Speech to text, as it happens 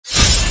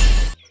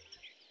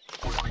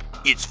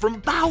It's from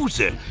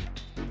Bowser.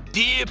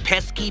 Dear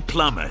pesky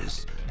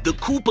plumbers, the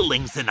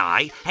Koopalings and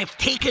I have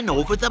taken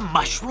over the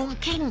Mushroom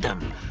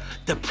Kingdom.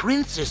 The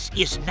princess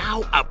is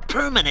now a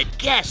permanent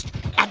guest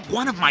at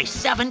one of my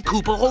 7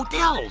 Koopa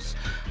hotels.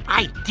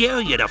 I dare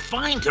you to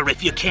find her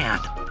if you can.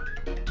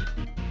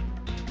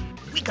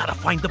 We gotta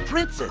find the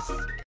princess.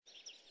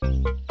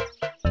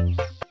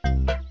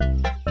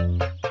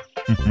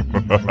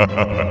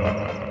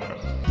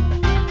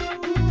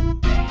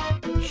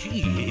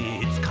 Gee,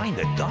 it's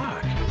kinda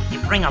dark. You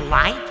bring a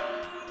light?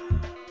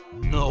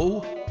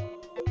 No.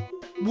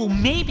 Well,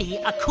 maybe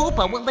a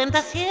Koopa will lend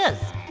us his,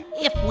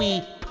 if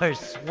we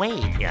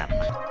persuade him.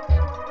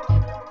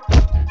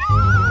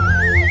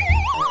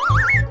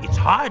 It's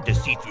hard to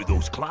see through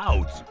those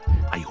clouds.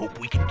 I hope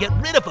we can get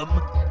rid of them.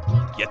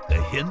 Get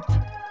the hint?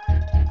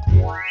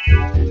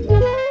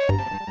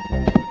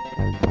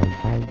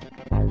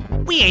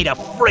 We ain't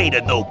afraid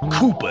of no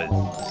Koopas.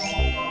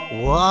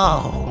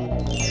 Whoa.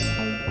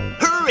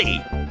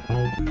 Hurry!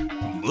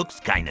 Looks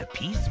kinda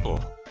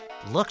peaceful.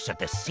 Looks are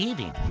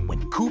deceiving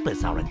when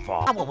Koopas are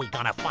involved. How are we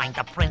gonna find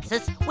the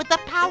princess with the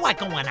power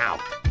going out?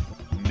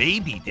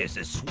 Maybe there's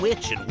a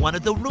switch in one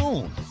of the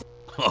rooms.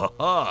 Ha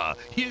ha!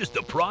 Here's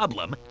the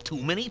problem.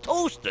 Too many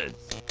toasters.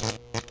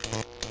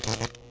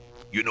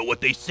 You know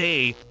what they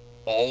say?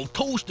 All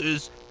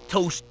toasters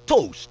toast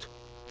toast.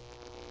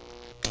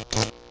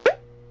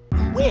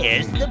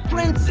 Where's the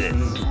princess?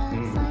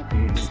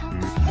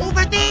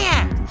 Over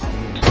there!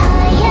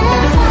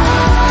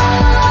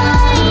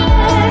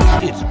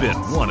 It's been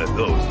one of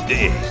those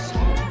days.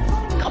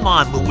 Come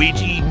on,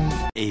 Luigi.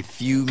 A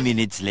few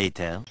minutes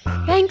later.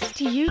 Thanks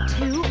to you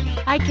two,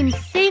 I can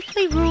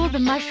safely rule the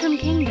Mushroom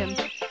Kingdom,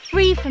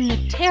 free from the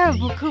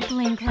terrible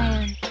Koopaling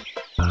clan.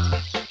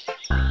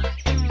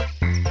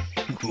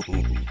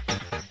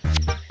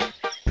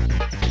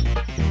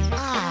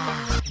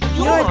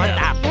 You're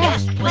the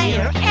best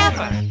player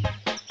ever!